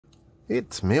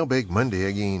It's Mailbag Monday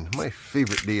again, my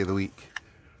favorite day of the week.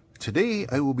 Today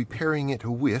I will be pairing it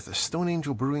with Stone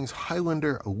Angel Brewing's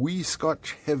Highlander Wee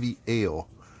Scotch Heavy Ale.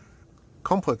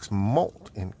 Complex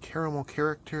malt and caramel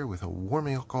character with a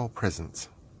warming alcohol presence.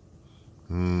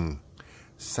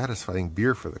 Satisfying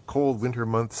beer for the cold winter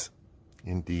months,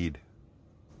 indeed.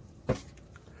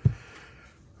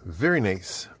 Very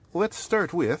nice. Let's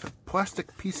start with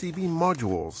plastic PCB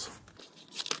modules.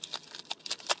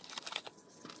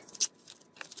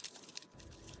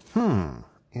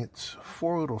 It's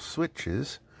 4 little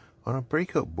switches on a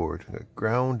breakout board.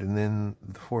 Ground and then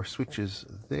the 4 switches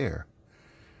there.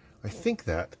 I think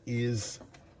that is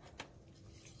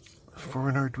for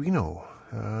an Arduino.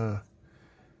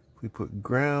 We put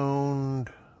ground,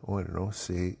 I don't know,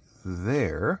 say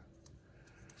there,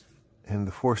 and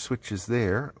the 4 switches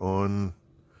there on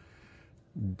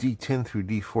D10 through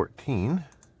D14.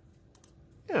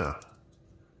 Yeah,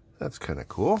 that's kind of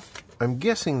cool. I'm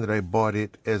guessing that I bought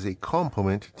it as a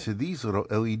complement to these little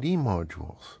LED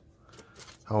modules.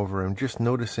 However, I'm just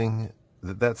noticing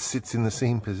that that sits in the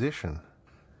same position.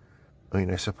 I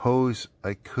mean, I suppose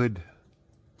I could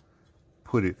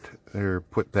put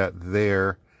that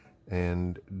there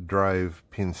and drive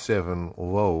pin 7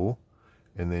 low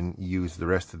and then use the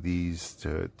rest of these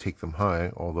to take them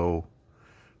high, although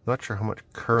not sure how much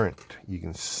current you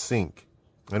can sink.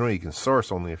 I know you can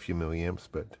source only a few milliamps,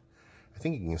 but I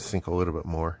think you can sink a little bit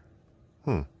more.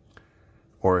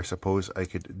 Or I suppose I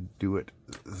could do it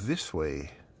this way.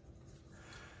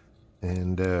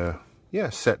 And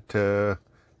yeah, set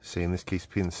say in this case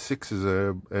pin 6 as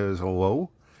a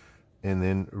low, and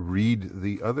then read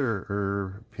the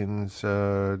other pins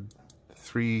 2,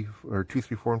 3, 4,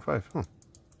 and 5.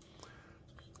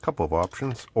 Couple of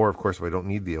options. Or of course, if I don't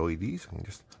need the LEDs, I can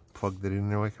just plug that in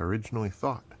there like I originally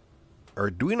thought.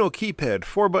 Arduino keypad,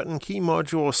 4-button key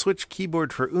module, switch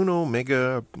keyboard for Uno,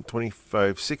 Mega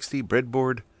 2560,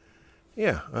 breadboard.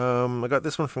 Yeah, I got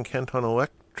this one from Canton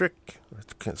Electronic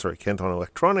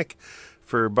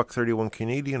for $1.31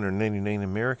 Canadian or 99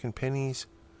 American pennies.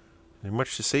 There's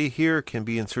much to say here. Can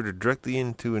be inserted directly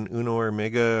into an Uno or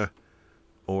Mega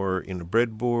or in a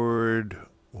breadboard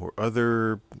or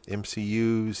other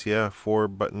MCUs. Yeah,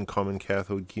 4-button common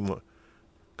cathode key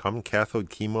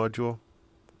module.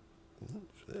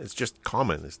 It's just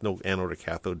common. There's no anode or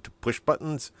cathode to push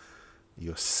buttons.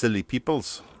 You silly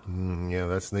peoples. Yeah,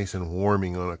 that's nice and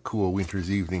warming on a cool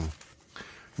winter's evening.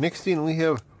 Next in we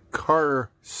have car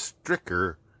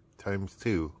stricker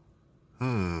 ×2.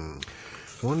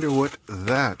 Wonder what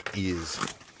that is.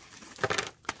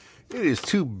 It is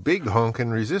 2 big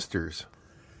honkin' resistors.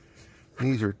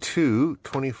 These are 2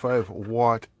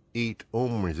 25-watt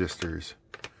 8-ohm resistors.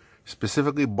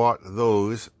 Specifically bought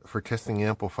those for testing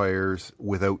amplifiers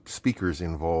without speakers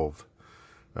involved.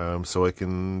 So I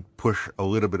can push a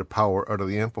little bit of power out of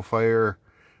the amplifier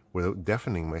without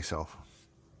deafening myself.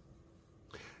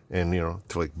 And, you know,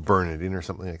 to like burn it in or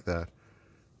something like that.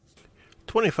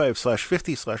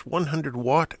 25/50/100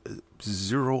 watt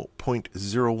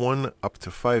 0.01 up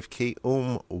to 5k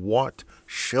ohm watt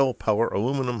shell power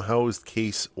aluminum housed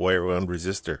case Wirewound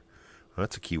resistor.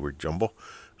 That's a keyword jumble.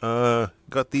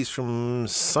 Got these from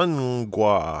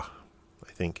Sungwa,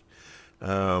 I think. 8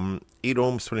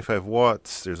 ohms, 25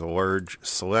 watts. There's a large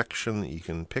selection that you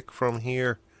can pick from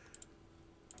here.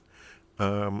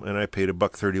 And I paid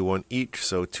 $1.31 each,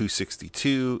 so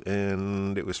 $2.62,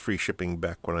 and it was free shipping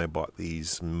back when I bought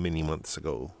these many months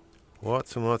ago.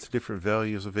 Lots and lots of different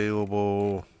values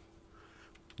available.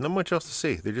 Not much else to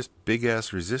say. They're just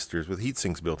big-ass resistors with heat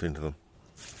sinks built into them.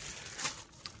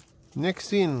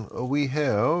 Next in, we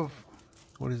have,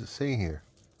 what does it say here?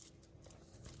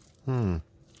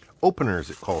 Openers,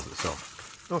 it calls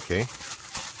itself. Okay.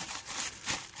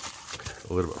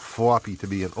 A little bit floppy to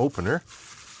be an opener.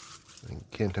 I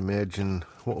can't imagine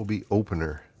what will be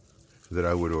opener that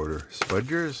I would order.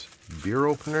 Spudgers? Beer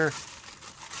opener?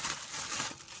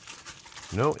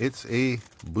 No, it's a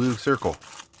blue circle.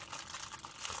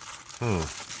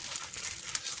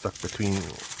 Stuck between...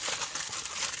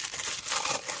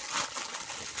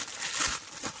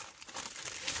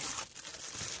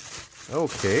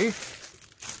 Okay.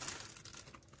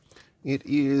 It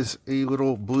is a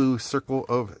little blue circle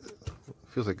of,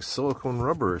 feels like silicone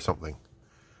rubber or something.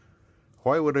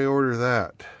 Why would I order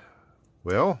that?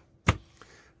 Well,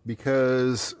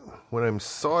 because when I'm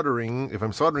soldering, if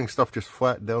I'm soldering stuff just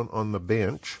flat down on the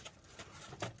bench,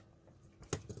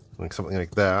 like something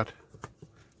like that,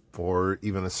 or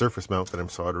even a surface mount that I'm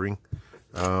soldering,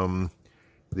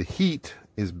 the heat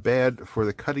is bad for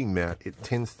the cutting mat. It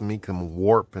tends to make them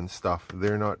warp and stuff.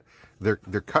 They're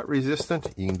cut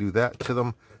resistant. You can do that to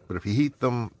them, but if you heat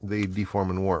them, they deform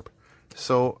and warp.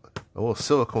 So a little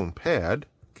silicone pad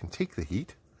can take the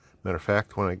heat. Matter of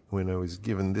fact, when I was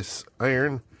given this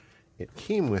iron, it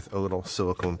came with a little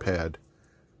silicone pad.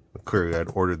 Clearly,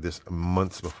 I'd ordered this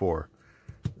months before.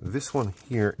 This one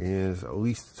here is at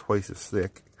least twice as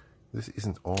thick. This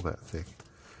isn't all that thick.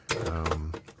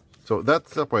 So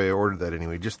that's why I ordered that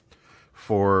anyway, just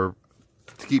for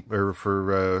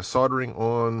soldering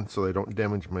on, so they don't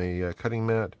damage my cutting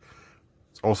mat.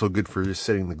 It's also good for just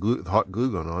setting the hot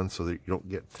glue gun on, so that you don't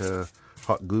get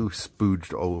hot glue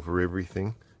spooged all over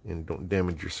everything and don't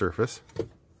damage your surface.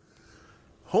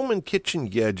 Home and kitchen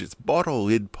gadgets, bottle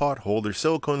lid, pot holder,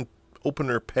 silicone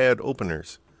opener, pad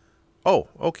openers. Oh,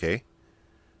 okay.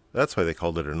 That's why they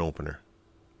called it an opener.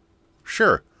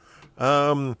 Sure.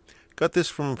 Got this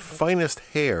from Finest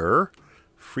Hair.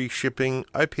 Free shipping.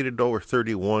 I paid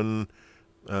 $1.31.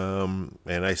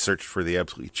 And I searched for the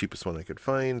absolutely cheapest one I could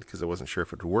find because I wasn't sure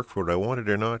if it would work for what I wanted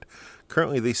or not.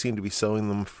 Currently, they seem to be selling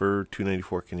them for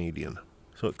 $2.94 Canadian.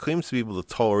 So it claims to be able to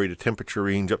tolerate a temperature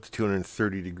range up to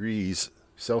 230 degrees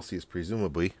Celsius,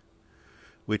 presumably,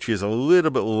 which is a little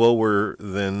bit lower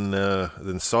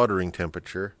than soldering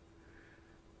temperature,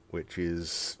 which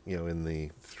is, you know, in the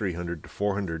 300 to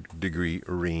 400 degree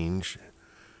range.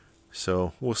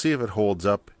 So we'll see if it holds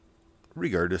up.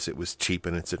 Regardless, it was cheap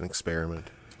and it's an experiment.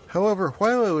 However,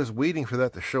 while I was waiting for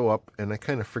that to show up, and I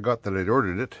kind of forgot that I'd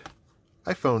ordered it,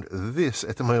 I found this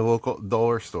at my local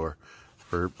dollar store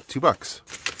for $2.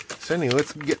 So anyway,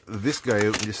 let's get this guy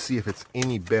out and just see if it's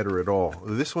any better at all.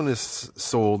 This one is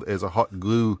sold as a hot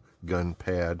glue gun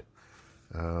pad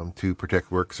to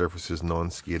protect work surfaces,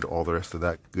 non-skid, all the rest of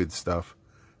that good stuff.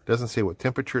 Doesn't say what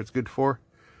temperature it's good for,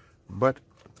 but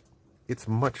it's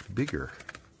much bigger.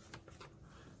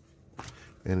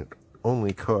 And it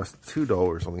only cost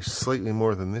 $2, only slightly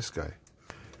more than this guy.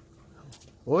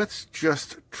 Let's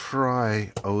just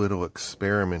try a little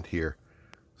experiment here.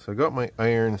 So I got my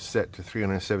iron set to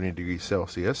 370 degrees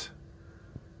Celsius,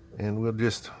 and we'll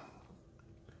just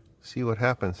see what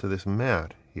happens to this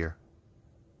mat here.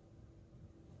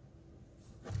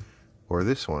 Or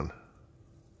this one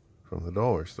from the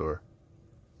dollar store.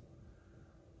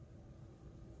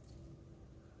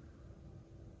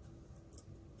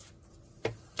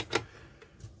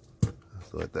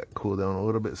 Let's let that cool down a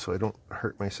little bit so I don't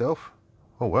hurt myself.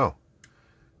 Oh wow,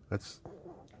 that's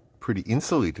pretty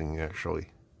insulating actually.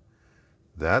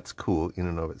 That's cool in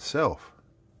and of itself.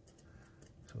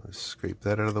 So let's scrape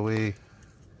that out of the way.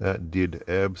 That did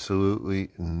absolutely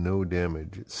no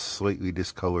damage. It slightly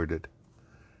discolored it.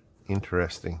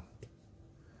 Interesting.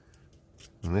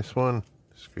 And this one,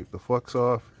 scrape the flux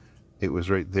off. It was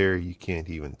right there. You can't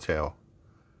even tell.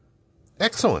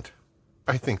 Excellent.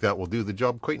 I think that will do the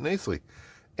job quite nicely.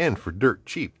 And for dirt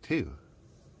cheap too.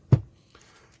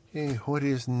 Okay, what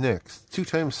is next?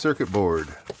 2x circuit board.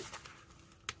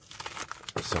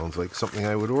 Sounds like something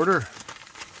I would order.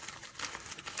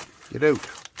 Get out.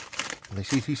 I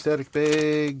see 2 static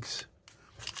bags.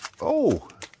 Oh,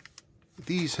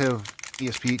 these have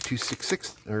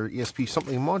ESP8266 or ESP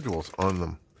something modules on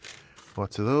them.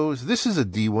 Lots of those. This is a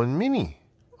D1 Mini.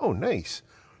 Oh, nice.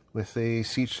 With a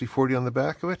CH340 on the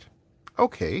back of it.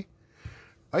 Okay.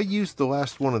 I used the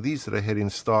last one of these that I had in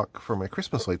stock for my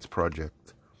Christmas lights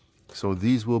project. So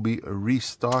these will be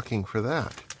restocking for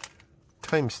that.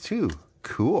 ×2.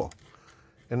 Cool.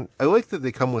 And I like that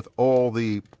they come with all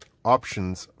the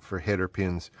options for header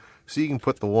pins. So you can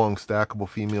put the long stackable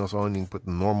females on, you can put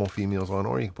the normal females on,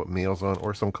 or you can put males on,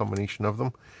 or some combination of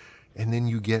them. And then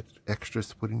you get extras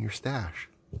to put in your stash.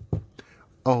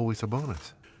 Always a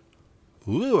bonus.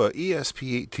 Lua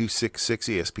ESP8266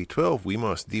 ESP12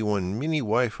 WeMos D1 Mini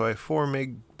Wi-Fi 4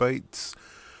 megabytes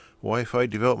Wi-Fi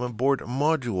development board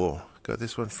module. Got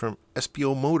this one from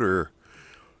SPO Motor.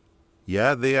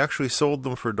 Yeah, they actually sold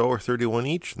them for $1.31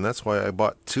 each, and that's why I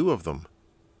bought 2 of them.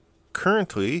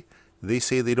 Currently, they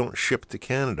say they don't ship to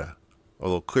Canada,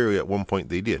 although clearly at one point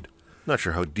they did. Not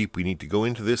sure how deep we need to go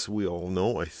into this. We all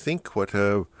know, I think, what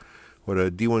a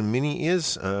D1 Mini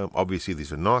is. Obviously,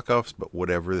 these are knockoffs, but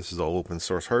whatever. This is all open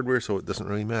source hardware, so it doesn't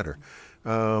really matter.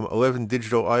 11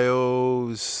 digital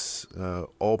IOs.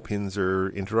 All pins are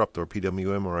interrupt or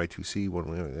PWM or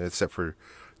I2C, except for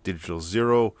digital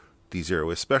 0.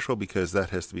 D0 is special because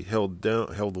that has to be held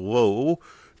low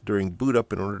during boot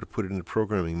up in order to put it into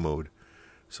programming mode.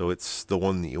 So it's the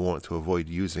one that you want to avoid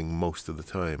using most of the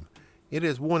time. It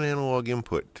has 1 analog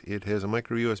input. It has a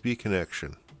micro USB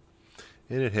connection.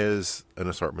 And it has an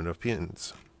assortment of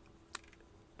pins.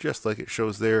 Just like it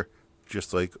shows there,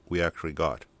 just like we actually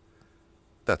got.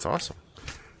 That's awesome.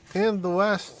 And the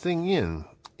last thing in,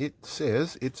 it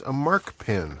says it's a mark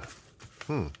pen.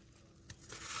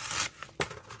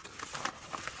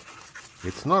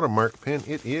 It's not a mark pen,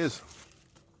 it is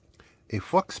a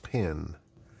Flux pen.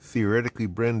 Theoretically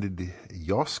branded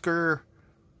YOSKER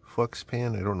Flux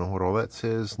pen. I don't know what all that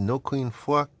says. No clean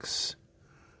flux.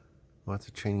 Lots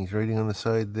of Chinese writing on the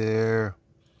side there.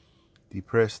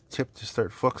 Depress tip to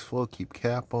start flux flow. Keep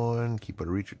cap on. Keep out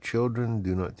of reach of children.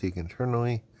 Do not take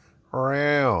internally.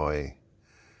 Really?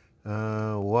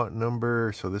 Lot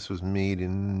number. So this was made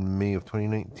in May of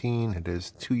 2019. It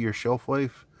has 2-year shelf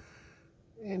life.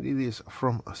 And it is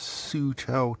from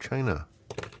Suzhou, China.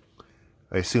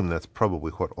 I assume that's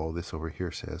probably what all this over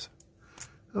here says.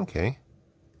 Okay.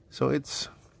 So it's...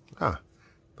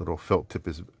 little felt tip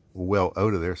is well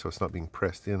out of there, so it's not being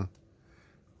pressed in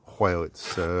while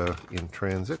it's in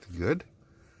transit. Good.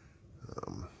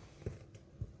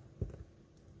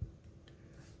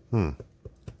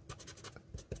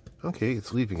 Okay,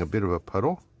 it's leaving a bit of a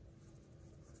puddle.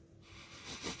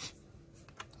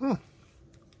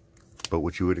 But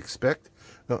what you would expect.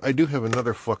 Now, I do have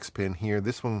another Flux pen here.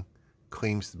 This one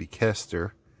claims to be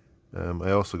Kester.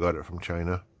 I also got it from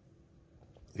China.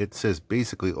 It says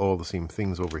basically all the same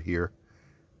things over here.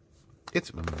 It's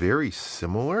very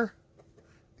similar.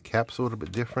 The cap's a little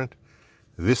bit different.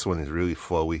 This one is really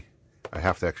flowy. I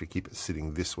have to actually keep it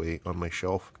sitting this way on my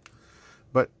shelf.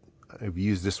 But I've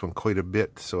used this one quite a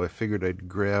bit, so I figured I'd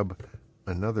grab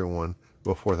another one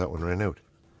before that one ran out.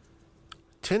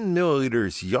 10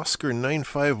 milliliters YOSKER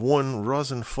 951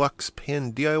 Rosin Flux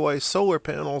Pen DIY solar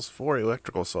panels for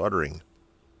electrical soldering.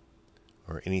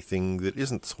 Or anything that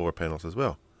isn't solar panels as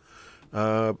well.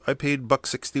 I paid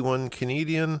 $1.61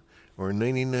 Canadian, or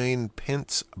 99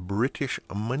 pence British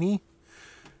money.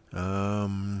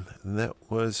 That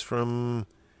was from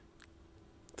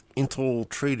Intel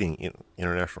Trading,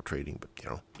 international trading, but you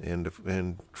know,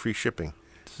 and free shipping.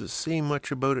 Doesn't say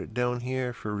much about it down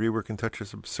here. For rework and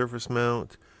touches of surface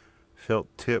mount,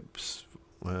 felt tips,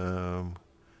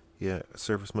 yeah,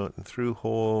 surface mount and through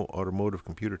hole, automotive,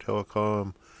 computer,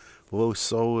 telecom, low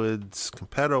solids,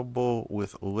 compatible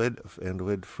with lead and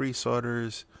lead-free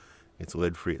solders. It's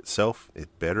lead-free itself.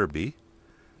 It better be.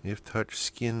 If touch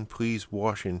skin, please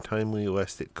wash in timely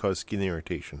lest it cause skin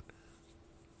irritation.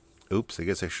 Oops, I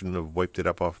guess I shouldn't have wiped it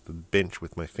up off the bench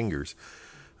with my fingers.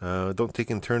 Don't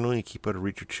take internally, keep out of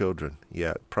reach of children.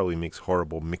 Yeah, it probably makes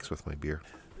horrible mix with my beer.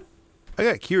 I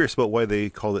got curious about why they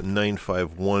called it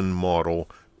 951 model,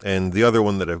 and the other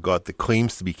one that I've got that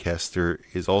claims to be Kester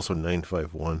is also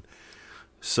 951.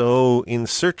 So in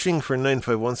searching for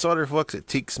 951 solder flux, it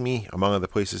takes me, among other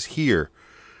places, here.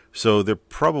 So they're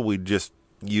probably just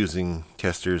using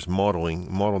Kester's model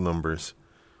numbers.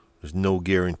 There's no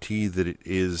guarantee that it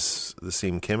is the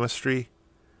same chemistry.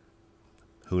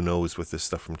 Who knows with this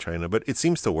stuff from China, but it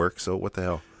seems to work, so what the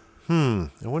hell. I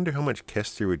wonder how much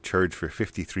Kester would charge for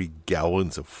 53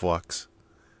 gallons of flux.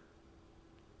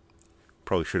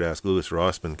 Probably should ask Louis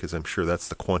Rossman, because I'm sure that's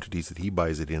the quantities that he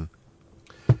buys it in.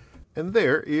 And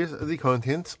there is the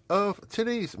contents of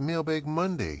today's Mailbag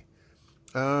Monday.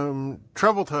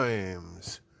 Travel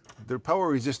times. Their power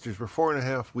resistors were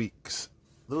 4.5 weeks.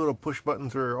 The little push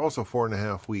buttons were also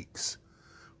 4.5 weeks.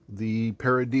 The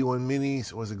pair of D1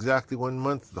 minis was exactly 1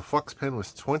 month. The Flux pen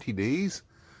was 20 days.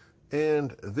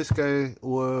 And this guy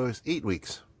was 8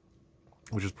 weeks.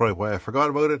 Which is probably why I forgot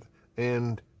about it.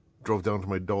 And drove down to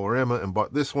my Dollarama and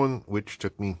bought this one, which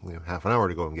took me half an hour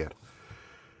to go and get.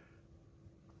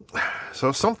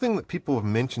 So something that people have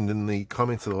mentioned in the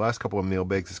comments of the last couple of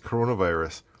mailbags is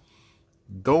coronavirus.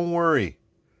 Don't worry.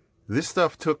 This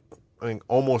stuff took, I think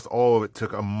almost all of it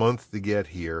took a month to get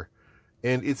here.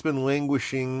 And it's been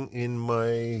languishing in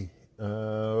my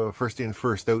first in,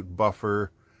 first out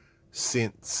buffer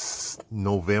since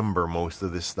November, most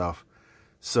of this stuff.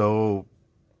 So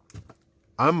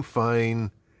I'm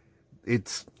fine.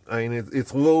 It's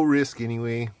low risk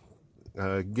anyway.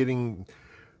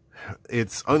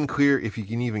 It's unclear if you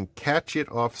can even catch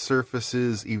it off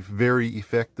surfaces very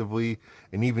effectively.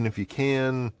 And even if you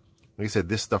can, like I said,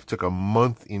 this stuff took a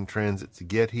month in transit to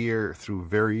get here through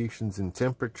variations in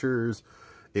temperatures.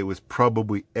 It was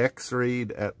probably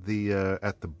X-rayed at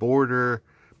the border.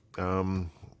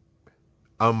 I'm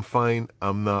fine.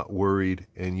 I'm not worried,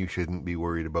 and you shouldn't be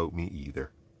worried about me either.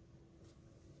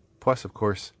 Plus, of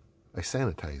course, I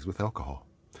sanitize with alcohol.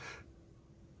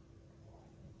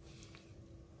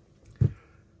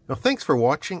 Now, thanks for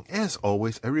watching. As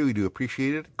always, I really do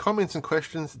appreciate it. Comments and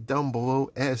questions down below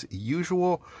as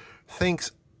usual.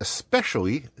 Thanks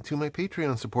especially to my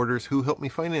Patreon supporters who help me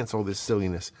finance all this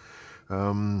silliness.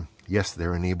 Yes,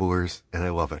 they're enablers, and I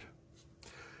love it.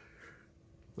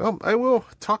 Well, I will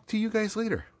talk to you guys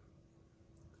later.